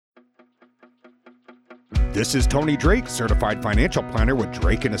This is Tony Drake, Certified Financial Planner with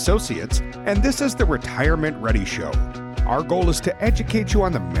Drake & Associates, and this is the Retirement Ready Show. Our goal is to educate you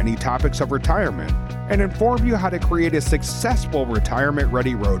on the many topics of retirement and inform you how to create a successful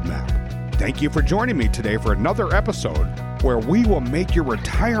retirement-ready roadmap. Thank you for joining me today for another episode where we will make your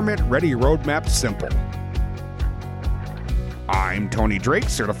retirement-ready roadmap simple. I'm Tony Drake,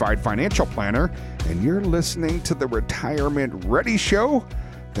 Certified Financial Planner, and you're listening to the Retirement Ready Show.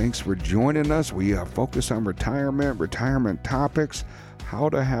 Thanks for joining us. We focus on retirement topics, how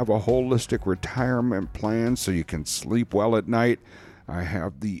to have a holistic retirement plan so you can sleep well at night. I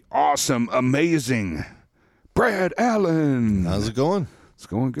have the awesome, amazing Brad Allen. How's it going? It's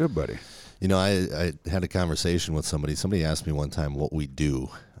going good, buddy. You know, I had a conversation with somebody. Somebody asked me one time what we do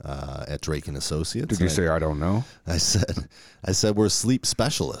at Drake & Associates. Did you say, I don't know? I said we're sleep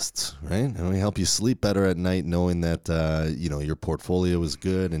specialists, right? And we help you sleep better at night knowing that, your portfolio is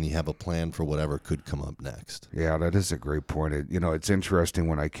good and you have a plan for whatever could come up next. Yeah, that is a great point. It's interesting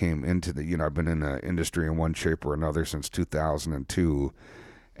when I came into I've been in the industry in one shape or another since 2002.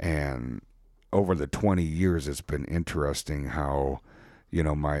 And over the 20 years, it's been interesting how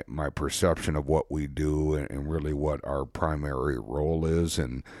my perception of what we do and really what our primary role is.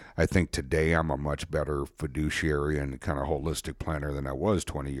 And I think today I'm a much better fiduciary and kind of holistic planner than I was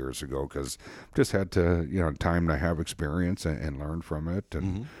 20 years ago because I've just had to, time to have experience and learn from it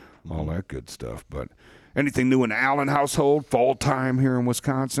and all that good stuff. But anything new in the Allen household, fall time here in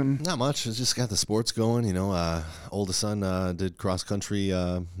Wisconsin? Not much. I just got the sports going. Oldest son did cross country,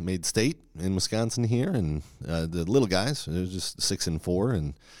 made state in Wisconsin here, and the little guys, they're just 6 and 4,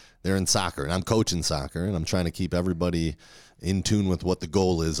 and they're in soccer. And I'm coaching soccer, and I'm trying to keep everybody in tune with what the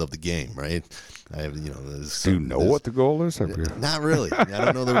goal is of the game, right? I have, Do you know what the goal is? Not really. I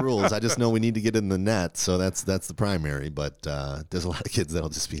don't know the rules. I just know we need to get in the net, so that's the primary. But there's a lot of kids that'll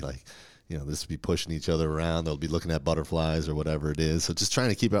just be like, this will be pushing each other around. They'll be looking at butterflies or whatever it is. So just trying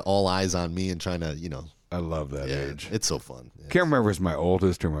to keep all eyes on me and trying to, I love that age. It's so fun. Can't remember if it was my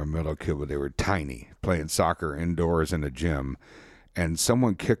oldest or my middle kid, but they were tiny, playing soccer indoors in the gym. And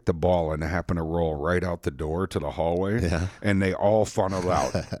someone kicked the ball and it happened to roll right out the door to the hallway. Yeah. And they all funneled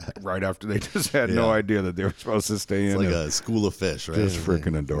out right after. They just had no idea that they were supposed to stay in. It's like a school of fish, right? Just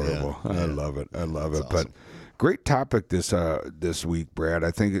freaking adorable. Yeah. I love it. Awesome. But great topic this week, Brad.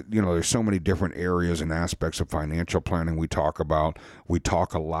 I think, there's so many different areas and aspects of financial planning we talk about. We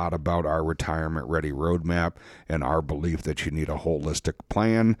talk a lot about our retirement-ready roadmap and our belief that you need a holistic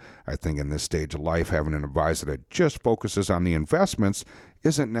plan. I think in this stage of life, having an advisor that just focuses on the investments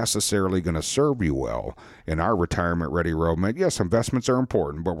isn't necessarily going to serve you well. In our retirement-ready roadmap, yes, investments are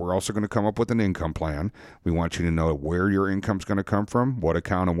important, but we're also going to come up with an income plan. We want you to know where your income's going to come from, what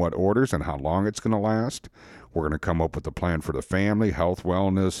account and what orders, and how long it's going to last. We're going to come up with a plan for the family, health,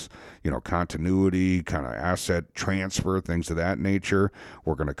 wellness, continuity, kind of asset transfer, things of that nature.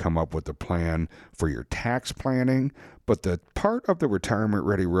 We're going to come up with a plan for your tax planning. But the part of the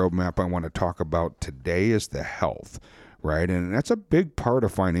retirement-ready roadmap I want to talk about today is the health, right? And that's a big part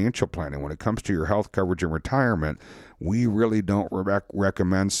of financial planning. When it comes to your health coverage and retirement, we really don't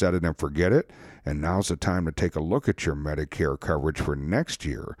recommend set it and forget it. And now's the time to take a look at your Medicare coverage for next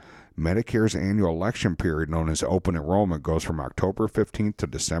year. Medicare's annual election period, known as open enrollment, goes from October 15th to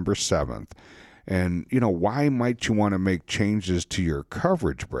December 7th. And, why might you want to make changes to your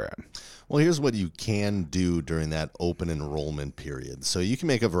coverage, Brad? Well, here's what you can do during that open enrollment period. So you can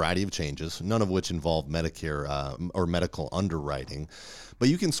make a variety of changes, none of which involve Medicare or medical underwriting. But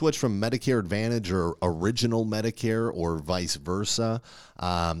you can switch from Medicare Advantage or Original Medicare or vice versa.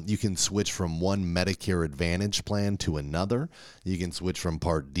 You can switch from one Medicare Advantage plan to another. You can switch from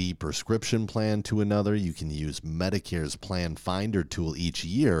Part D prescription plan to another. You can use Medicare's Plan Finder tool each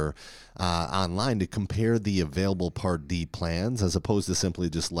year online to compare the available Part D plans as opposed to simply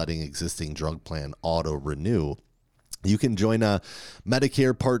just letting existing drug plan auto-renew. You can join a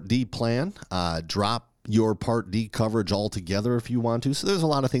Medicare Part D plan, drop your Part D coverage altogether if you want to. So there's a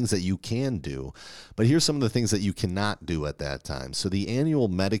lot of things that you can do, but here's some of the things that you cannot do at that time. So the annual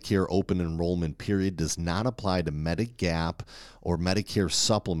Medicare open enrollment period does not apply to Medigap or Medicare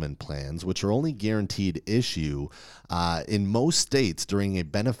supplement plans, which are only guaranteed issue in most states during a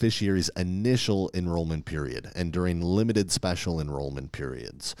beneficiary's initial enrollment period and during limited special enrollment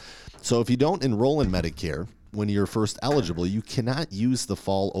periods. So if you don't enroll in Medicare when you're first eligible, you cannot use the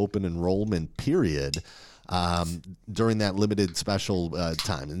fall open enrollment period during that limited special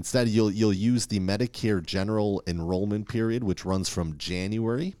time. Instead, you'll use the Medicare general enrollment period, which runs from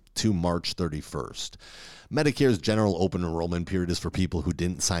January to March 31st. Medicare's general open enrollment period is for people who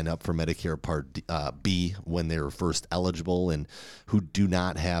didn't sign up for Medicare Part B when they were first eligible and who do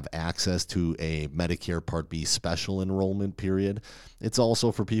not have access to a Medicare Part B special enrollment period. It's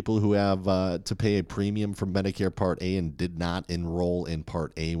also for people who have to pay a premium for Medicare Part A and did not enroll in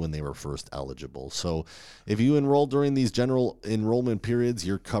Part A when they were first eligible. So if you enroll during these general enrollment periods,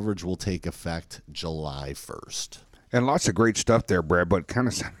 your coverage will take effect July 1st. And lots of great stuff there, Brad, but kind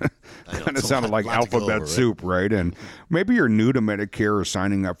of sounded like alphabet soup, right? And maybe you're new to Medicare or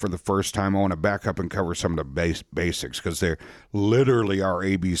signing up for the first time. I want to back up and cover some of the basics because they literally are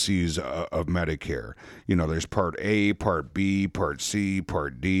ABCs of Medicare. You know, there's Part A, Part B, Part C,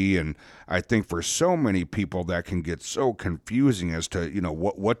 Part D, and I think for so many people that can get so confusing as to, you know,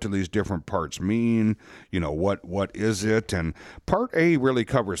 what do these different parts mean? You know, what is it? And Part A really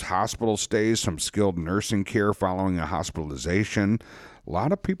covers hospital stays, some skilled nursing care following a hospitalization. A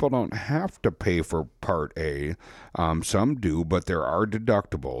lot of people don't have to pay for Part A. Some do, but there are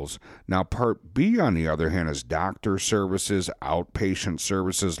deductibles. Now, Part B, on the other hand, is doctor services, outpatient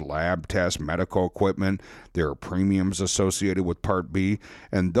services, lab tests, medical equipment. There are premiums associated with Part B,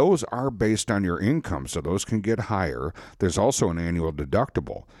 and those are based on your income, so those can get higher. There's also an annual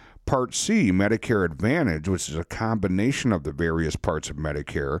deductible. Part C, Medicare Advantage, which is a combination of the various parts of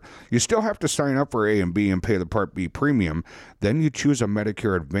Medicare. You still have to sign up for A and B and pay the Part B premium. Then you choose a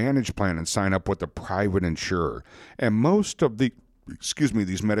Medicare Advantage plan and sign up with a private insurer. And most of these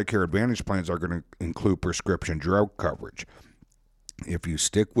Medicare Advantage plans are going to include prescription drug coverage. If you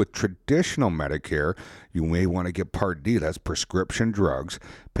stick with traditional Medicare, you may want to get Part D. That's prescription drugs.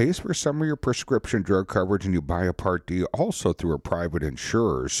 Pays for some of your prescription drug coverage, and you buy a Part D also through a private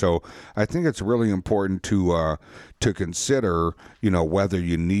insurer. So I think it's really important to consider, you know, whether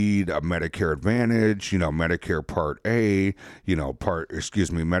you need a Medicare Advantage, you know, Medicare Part A, you know,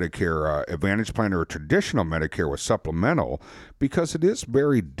 Medicare Advantage plan or a traditional Medicare with supplemental, because it is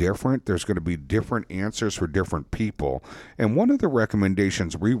very different. There's going to be different answers for different people. And one of the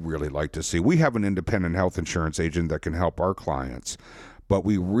recommendations we really like to see, we have an independent health insurance agent that can help our clients. But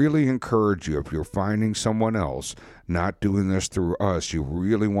we really encourage you, if you're finding someone else not doing this through us, you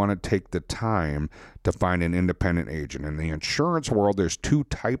really want to take the time to find an independent agent. In the insurance world, there's two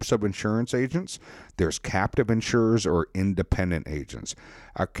types of insurance agents. There's captive insurers or independent agents.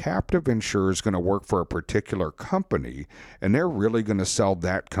 A captive insurer is going to work for a particular company, and they're really going to sell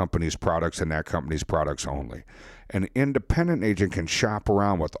that company's products and that company's products only. An independent agent can shop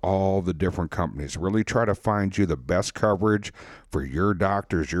around with all the different companies, really try to find you the best coverage for your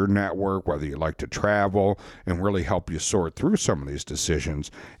doctors, your network, whether you like to travel, and really help you sort through some of these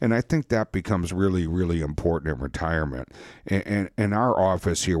decisions. And I think that becomes really, really important in retirement. And in our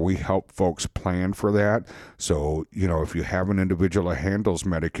office here, we help folks plan for that. So, you know, if you have an individual that handles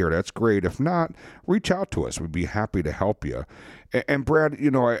Medicare, that's great. If not, reach out to us. We'd be happy to help you. And Brad,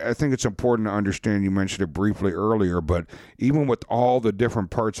 you know, I think it's important to understand, you mentioned it briefly earlier, but even with all the different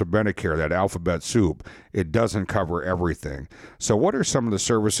parts of Medicare, that alphabet soup, it doesn't cover everything. So what are some of the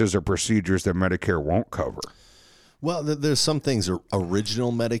services or procedures that Medicare won't cover? Well, there's some things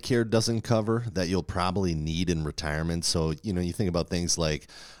original Medicare doesn't cover that you'll probably need in retirement. So, you know, you think about things like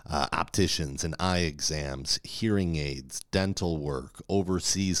opticians and eye exams, hearing aids, dental work,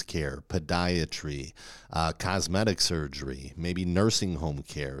 overseas care, podiatry, cosmetic surgery, maybe nursing home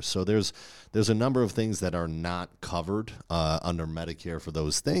care. So there's a number of things that are not covered under Medicare for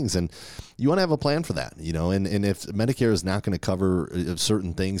those things. And you want to have a plan for that, you know, and if Medicare is not going to cover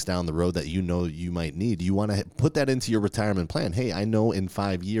certain things down the road that you know you might need, you want to put that into your retirement plan. Hey, I know in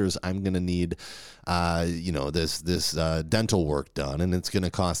 5 years I'm going to need, this dental work done, and it's going to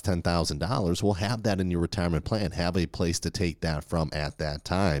cost $10,000. Well, have that in your retirement plan. Have a place to take that from at that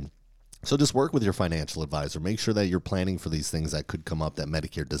time. So just work with your financial advisor. Make sure that you're planning for these things that could come up that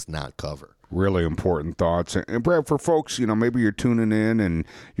Medicare does not cover. Really important thoughts. And Brad, for folks, you know, maybe you're tuning in and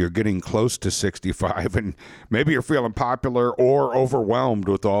you're getting close to 65 and maybe you're feeling popular or overwhelmed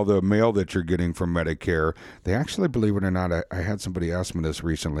with all the mail that you're getting from Medicare. They actually, believe it or not, I had somebody ask me this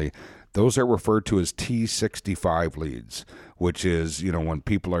recently. Those are referred to as T65 leads, which is, you know, when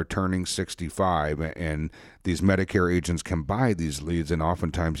people are turning 65 and these Medicare agents can buy these leads, and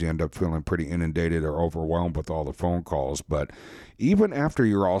oftentimes you end up feeling pretty inundated or overwhelmed with all the phone calls. But even after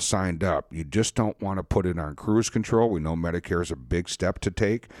you're all signed up, you just don't want to put it on cruise control. We know Medicare is a big step to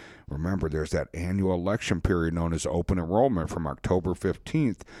take. Remember, there's that annual election period known as open enrollment from October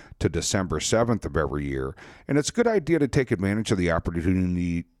 15th to December 7th of every year. And it's a good idea to take advantage of the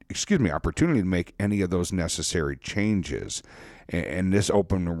opportunity opportunity to make any of those necessary changes. And this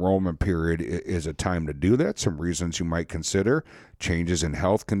open enrollment period is a time to do that. Some reasons you might consider: changes in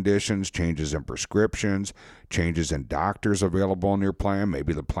health conditions, changes in prescriptions, changes in doctors available in your plan,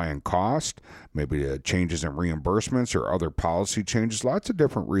 maybe the plan cost, maybe the changes in reimbursements or other policy changes. Lots of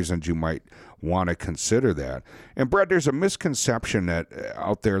different reasons you might want to consider that. And Brad, there's a misconception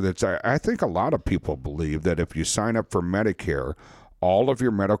out there that's, I think a lot of people believe that if you sign up for Medicare, all of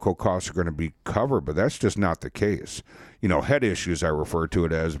your medical costs are going to be covered, but that's just not the case. Head issues, I refer to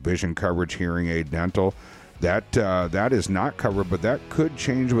it as vision coverage, hearing aid, dental, that is not covered, but that could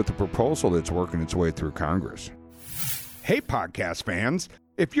change with the proposal that's working its way through Congress. Hey, podcast fans,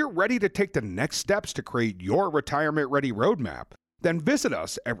 if you're ready to take the next steps to create your retirement-ready roadmap, then visit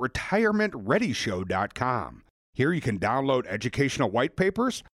us at retirementreadyshow.com. Here you can download educational white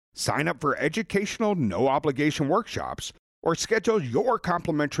papers, sign up for educational no-obligation workshops, or schedule your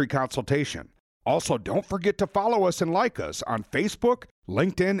complimentary consultation. Also, don't forget to follow us and like us on Facebook,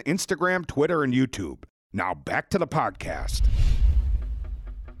 LinkedIn, Instagram, Twitter, and YouTube. Now back to the podcast.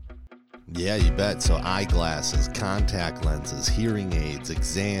 Yeah, you bet. So eyeglasses, contact lenses, hearing aids,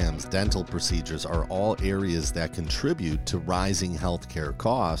 exams, dental procedures are all areas that contribute to rising healthcare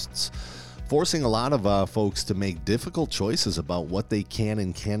costs, forcing a lot of folks to make difficult choices about what they can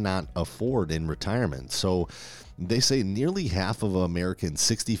and cannot afford in retirement. So they say nearly half of Americans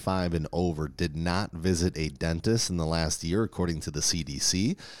 65 and over did not visit a dentist in the last year, according to the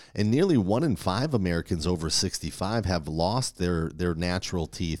CDC, and nearly 1 in 5 Americans over 65 have lost their natural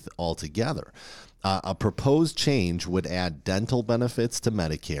teeth altogether. A proposed change would add dental benefits to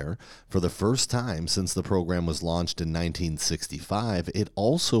Medicare for the first time since the program was launched in 1965. It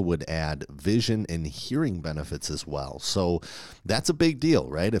also would add vision and hearing benefits as well. So that's a big deal,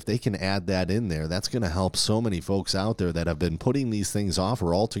 right? If they can add that in there, that's going to help so many folks out there that have been putting these things off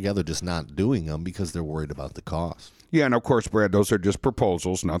or altogether just not doing them because they're worried about the cost. Yeah, and of course, Brad, those are just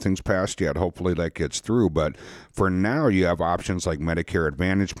proposals. Nothing's passed yet. Hopefully that gets through. But for now, you have options like Medicare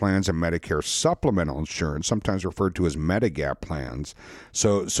Advantage plans and Medicare supplemental insurance, sometimes referred to as Medigap plans.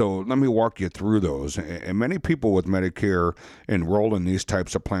 So let me walk you through those. And many people with Medicare enroll in these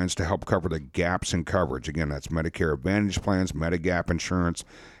types of plans to help cover the gaps in coverage. Again, that's Medicare Advantage plans, Medigap insurance,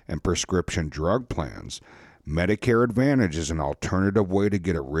 and prescription drug plans. Medicare Advantage is an alternative way to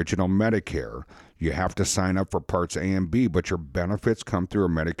get original Medicare. You have to sign up for Parts A and B, but your benefits come through a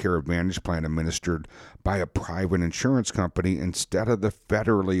Medicare Advantage plan administered by a private insurance company instead of the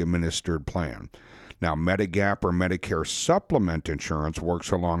federally administered plan. Now, Medigap or Medicare Supplement insurance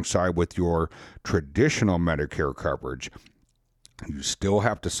works alongside with your traditional Medicare coverage. You still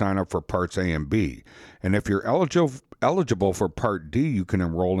have to sign up for Parts A and B. And if you're eligible for Part D, you can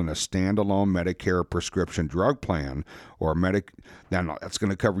enroll in a standalone Medicare prescription drug plan or now that's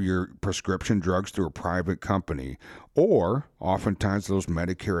going to cover your prescription drugs through a private company. Or oftentimes those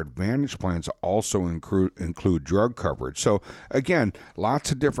Medicare Advantage plans also include drug coverage. So again,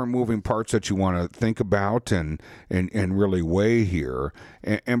 lots of different moving parts that you want to think about and really weigh here.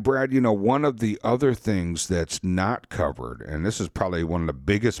 And Brad, one of the other things that's not covered, and this is probably one of the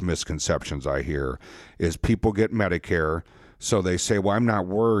biggest misconceptions I hear, is people get Medicare, so they say, well, I'm not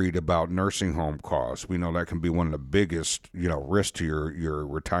worried about nursing home costs. We know that can be one of the biggest, risks to your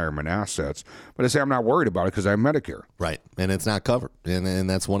retirement assets. But they say, I'm not worried about it because I have Medicare. Right, and it's not covered. And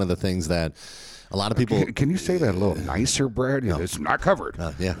that's one of the things that a lot of people... Can you say that a little nicer, Brad? No. It's not covered.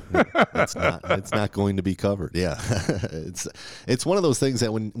 Yeah, it's not going to be covered. Yeah, it's one of those things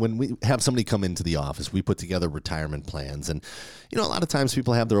that when we have somebody come into the office, we put together retirement plans. And, a lot of times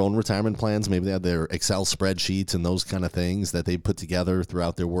people have their own retirement plans. Maybe they have their Excel spreadsheets and those kind of things that they put together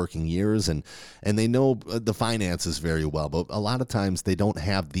throughout their working years. And they know the finances very well. But a lot of times they don't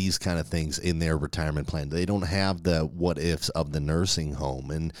have these kind of things in their retirement plan. They don't have the what ifs of the nursing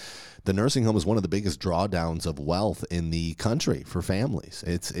home. And the nursing home is one of the biggest drawdowns of wealth in the country for families.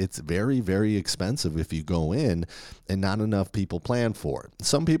 It's very, very expensive if you go in, and not enough people plan for it.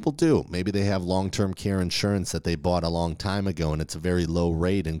 Some people do. Maybe they have long-term care insurance that they bought a long time ago, and it's a very low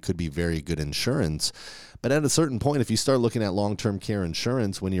rate and could be very good insurance. But at a certain point, if you start looking at long-term care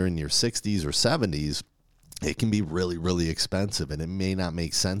insurance when you're in your 60s or 70s, it can be really, really expensive, and it may not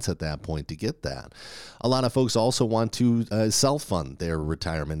make sense at that point to get that. A lot of folks also want to self-fund their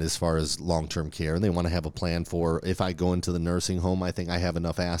retirement as far as long-term care, and they want to have a plan for, if I go into the nursing home, I think I have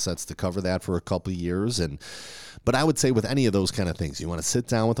enough assets to cover that for a couple of years. But I would say with any of those kind of things, you want to sit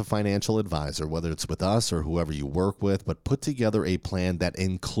down with a financial advisor, whether it's with us or whoever you work with, but put together a plan that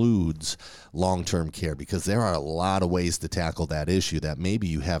includes long-term care, because there are a lot of ways to tackle that issue that maybe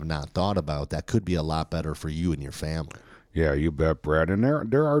you have not thought about that could be a lot better for you and your family. Yeah, you bet, Brad. And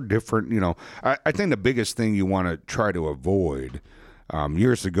there are different, I think the biggest thing you want to try to avoid,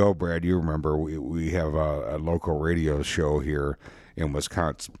 years ago, Brad, you remember we have a local radio show here in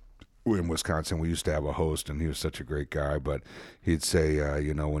Wisconsin. In Wisconsin, we used to have a host, and he was such a great guy, but he'd say,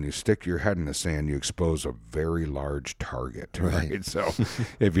 when you stick your head in the sand, you expose a very large target, right? So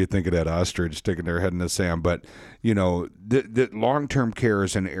if you think of that ostrich sticking their head in the sand, but, the long-term care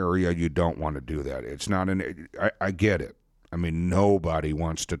is an area you don't want to do that. It's not I get it. I mean, nobody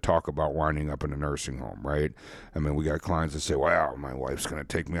wants to talk about winding up in a nursing home, right? I mean, we got clients that say, wow, my wife's going to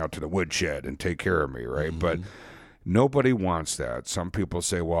take me out to the woodshed and take care of me, right? Mm-hmm. But nobody wants that. Some people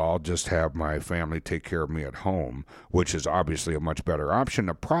say, well, I'll just have my family take care of me at home, which is obviously a much better option.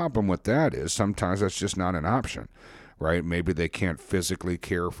 The problem with that is sometimes that's just not an option, right? Maybe they can't physically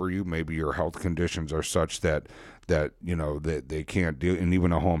care for you. Maybe your health conditions are such that they can't deal, and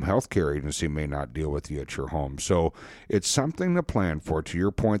even a home health care agency may not deal with you at your home. So it's something to plan for. To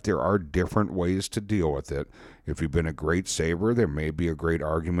your point, there are different ways to deal with it. If you've been a great saver, there may be a great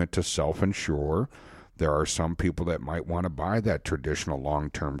argument to self-insure. There are some people that might want to buy that traditional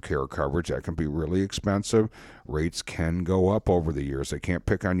long-term care coverage. That can be really expensive. Rates can go up over the years. They can't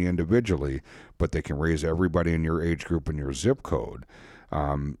pick on you individually, but they can raise everybody in your age group and your zip code.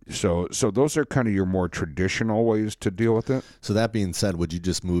 So those are kind of your more traditional ways to deal with it. So that being said, would you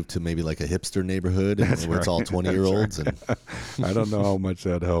just move to maybe like a hipster neighborhood where it's all 20-year-olds? Right. And I don't know how much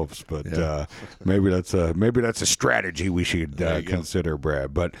that helps, but maybe that's a strategy we should consider,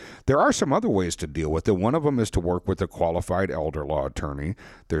 Brad. But there are some other ways to deal with it. One of them is to work with a qualified elder law attorney.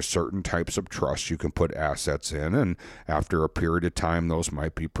 There's certain types of trusts you can put assets in, and after a period of time, those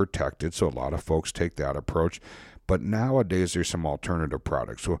might be protected. So a lot of folks take that approach. But nowadays, there's some alternative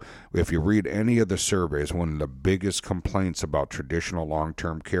products. So if you read any of the surveys, one of the biggest complaints about traditional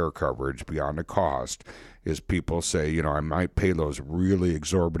long-term care coverage beyond the cost is people say, I might pay those really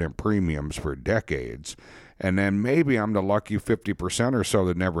exorbitant premiums for decades, and then maybe I'm the lucky 50% or so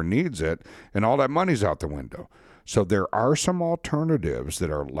that never needs it, and all that money's out the window. So there are some alternatives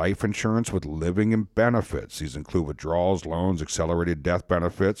that are life insurance with living and benefits. These include withdrawals, loans, accelerated death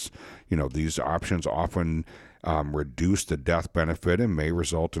benefits. These options often reduce the death benefit and may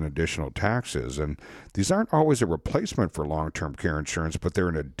result in additional taxes. And these aren't always a replacement for long-term care insurance, but they're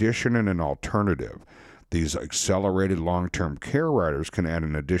an addition and an alternative. These accelerated long-term care riders can add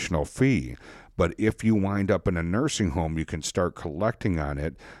an additional fee, but if you wind up in a nursing home, you can start collecting on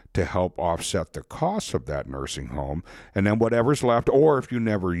it to help offset the cost of that nursing home. And then whatever's left, or if you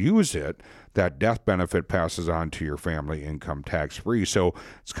never use it, that death benefit passes on to your family income tax-free. So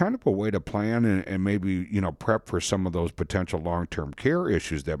it's kind of a way to plan and maybe, prep for some of those potential long-term care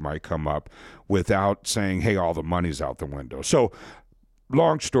issues that might come up without saying, hey, all the money's out the window. So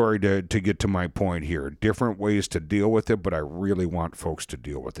long story to get to my point here. Different ways to deal with it, but I really want folks to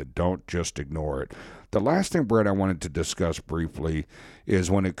deal with it. Don't just ignore it. The last thing, Brett, I wanted to discuss briefly is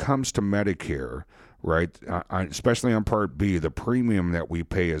when it comes to Medicare, right, especially on Part B, the premium that we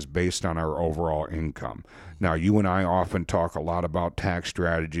pay is based on our overall income. Now, you and I often talk a lot about tax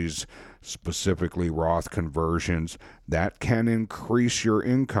strategies, specifically Roth conversions. That can increase your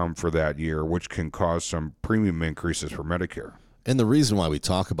income for that year, which can cause some premium increases for Medicare. And the reason why we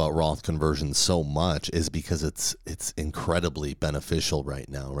talk about Roth conversions so much is because it's incredibly beneficial right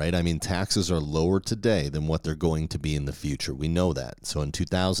now, right? I mean, taxes are lower today than what they're going to be in the future. We know that. So in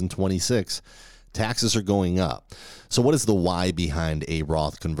 2026, taxes are going up. So what is the why behind a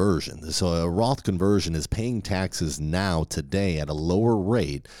Roth conversion? So a Roth conversion is paying taxes now, today, at a lower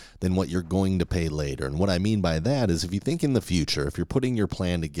rate than what you're going to pay later. And what I mean by that is if you think in the future, if you're putting your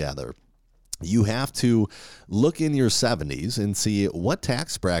plan together, you have to look in your 70s and see what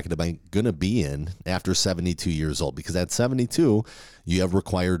tax bracket am I going to be in after 72 years old, because at 72, you have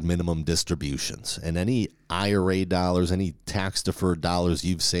required minimum distributions. And any IRA dollars, any tax-deferred dollars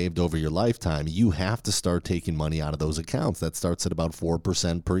you've saved over your lifetime, you have to start taking money out of those accounts. That starts at about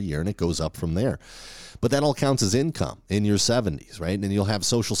 4% per year, and it goes up from there. But that all counts as income in your 70s, right? And you'll have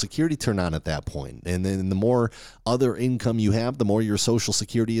Social Security turn on at that point. And then the more other income you have, the more your Social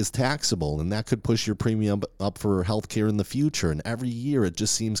Security is taxable. And that could push your premium up for health care in the future. And every year it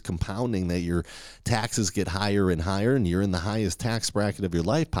just seems compounding that your taxes get higher and higher, and you're in the highest tax bracket of your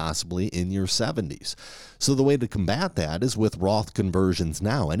life possibly in your 70s. So the way to combat that is with Roth conversions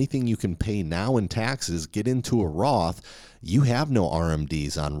now. Anything you can pay now in taxes, get into a Roth. You have no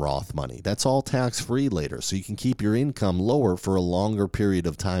RMDs on Roth money. That's all tax-free later, so you can keep your income lower for a longer period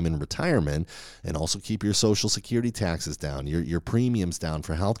of time in retirement and also keep your Social Security taxes down, your premiums down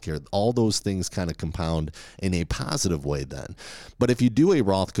for healthcare. All those things kind of compound in a positive way then. But if you do a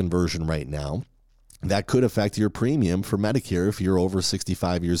Roth conversion right now, that could affect your premium for Medicare if you're over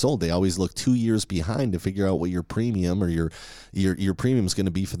 65 years old. They always look 2 years behind to figure out what your premium or your premium is going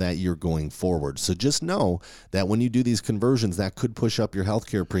to be for that year going forward. So just know that when you do these conversions, that could push up your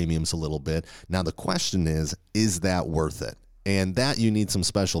healthcare premiums a little bit. Now, the question is that worth it? And that you need some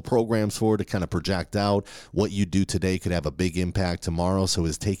special programs for to kind of project out what you do today could have a big impact tomorrow. So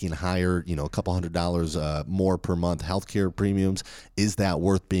is taking higher, a couple $100 more per month healthcare premiums, is that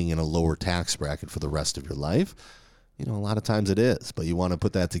worth being in a lower tax bracket for the rest of your life? A lot of times it is, but you want to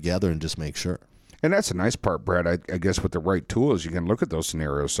put that together and just make sure. And that's the nice part, Brad. I guess with the right tools, you can look at those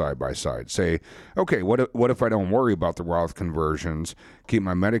scenarios side by side. Say, okay, what if I don't worry about the Roth conversions, keep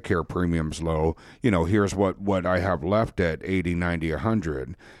my Medicare premiums low? Here's what I have left at 80, 90,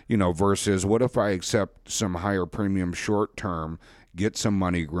 100. Versus what if I accept some higher premium short term, get some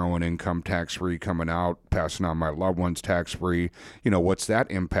money growing, income tax-free coming out, passing on my loved ones tax-free. What's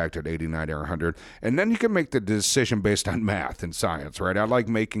that impact at 80, 90, or 100? And then you can make the decision based on math and science, right? I like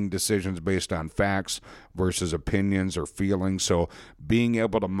making decisions based on facts versus opinions or feelings. So being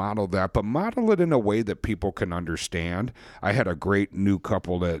able to model that, but model it in a way that people can understand. I had a great new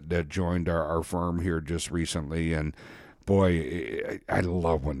couple that joined our firm here just recently, and boy, I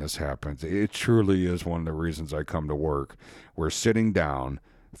love when this happens. It truly is one of the reasons I come to work. We're sitting down,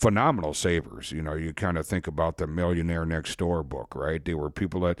 phenomenal savers. You kind of think about the Millionaire Next Door book, right? They were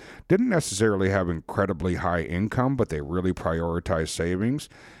people that didn't necessarily have incredibly high income, but they really prioritized savings,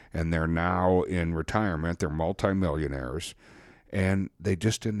 and they're now in retirement. They're multimillionaires, and they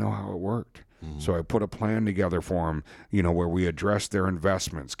just didn't know how it worked. So I put a plan together for them, where we addressed their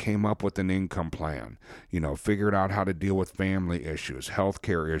investments, came up with an income plan, figured out how to deal with family issues,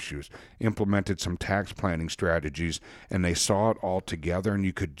 healthcare issues, implemented some tax planning strategies, and they saw it all together, and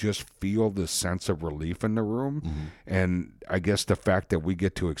you could just feel the sense of relief in the room. And I guess the fact that we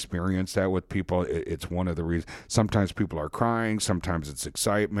get to experience that with people, it's one of the reasons. Sometimes people are crying, sometimes it's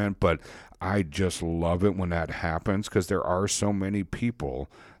excitement, but I just love it when that happens, because there are so many people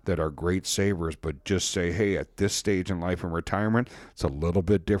that are great savers, but just say, hey, at this stage in life and retirement, it's a little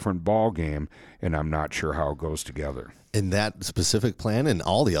bit different ball game, and I'm not sure how it goes together. In that specific plan and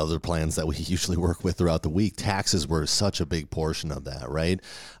all the other plans that we usually work with throughout the week, taxes were such a big portion of that, right?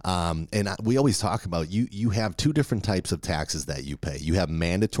 We always talk about you have two different types of taxes that you pay. You have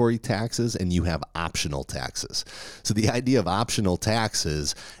mandatory taxes and you have optional taxes. So the idea of optional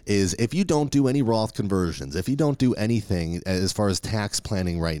taxes is if you don't do any Roth conversions, if you don't do anything as far as tax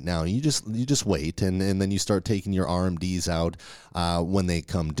planning right now, you just wait and then you start taking your RMDs out when they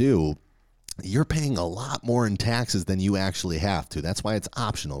come due. You're paying a lot more in taxes than you actually have to. That's why it's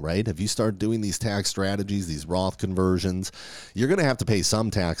optional, right? If you start doing these tax strategies, these Roth conversions, you're going to have to pay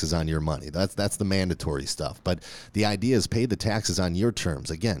some taxes on your money. That's the mandatory stuff. But the idea is pay the taxes on your terms.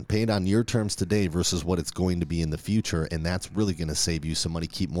 Again, pay it on your terms today versus what it's going to be in the future, and that's really going to save you some money,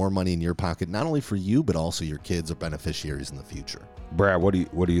 keep more money in your pocket, not only for you, but also your kids or beneficiaries in the future. Brad, what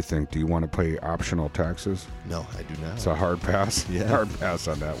do you think? Do you want to pay optional taxes? No, I do not. It's a hard pass. Yeah. Hard pass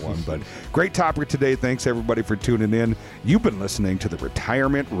on that one. But great topic today. Thanks, everybody, for tuning in. You've been listening to the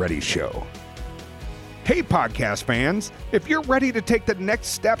Retirement Ready Show. Hey, podcast fans. If you're ready to take the next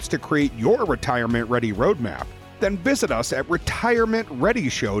steps to create your retirement ready roadmap, then visit us at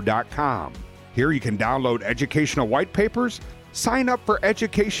retirementreadyshow.com. Here you can download educational white papers, sign up for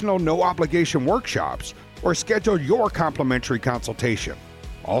educational no-obligation workshops, or schedule your complimentary consultation.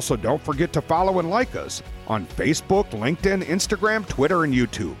 Also, don't forget to follow and like us on Facebook, LinkedIn, Instagram, Twitter, and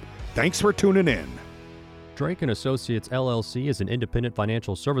YouTube. Thanks for tuning in. Drake & Associates LLC is an independent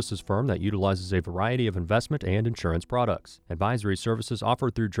financial services firm that utilizes a variety of investment and insurance products. Advisory services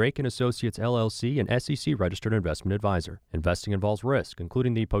offered through Drake & Associates LLC, an SEC-registered investment advisor. Investing involves risk,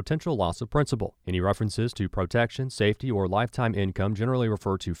 including the potential loss of principal. Any references to protection, safety, or lifetime income generally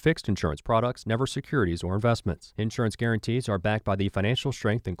refer to fixed insurance products, never securities or investments. Insurance guarantees are backed by the financial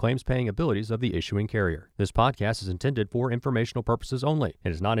strength and claims-paying abilities of the issuing carrier. This podcast is intended for informational purposes only.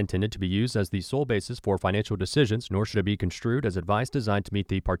 It is not intended to be used as the sole basis for financial decisions, nor should it be construed as advice designed to meet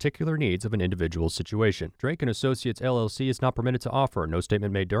the particular needs of an individual's situation. Drake & Associates LLC is not permitted to offer. No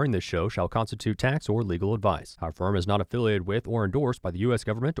statement made during this show shall constitute tax or legal advice. Our firm is not affiliated with or endorsed by the U.S.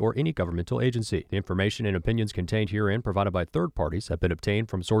 government or any governmental agency. The information and opinions contained herein provided by third parties have been obtained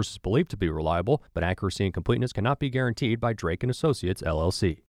from sources believed to be reliable, but accuracy and completeness cannot be guaranteed by Drake & Associates LLC.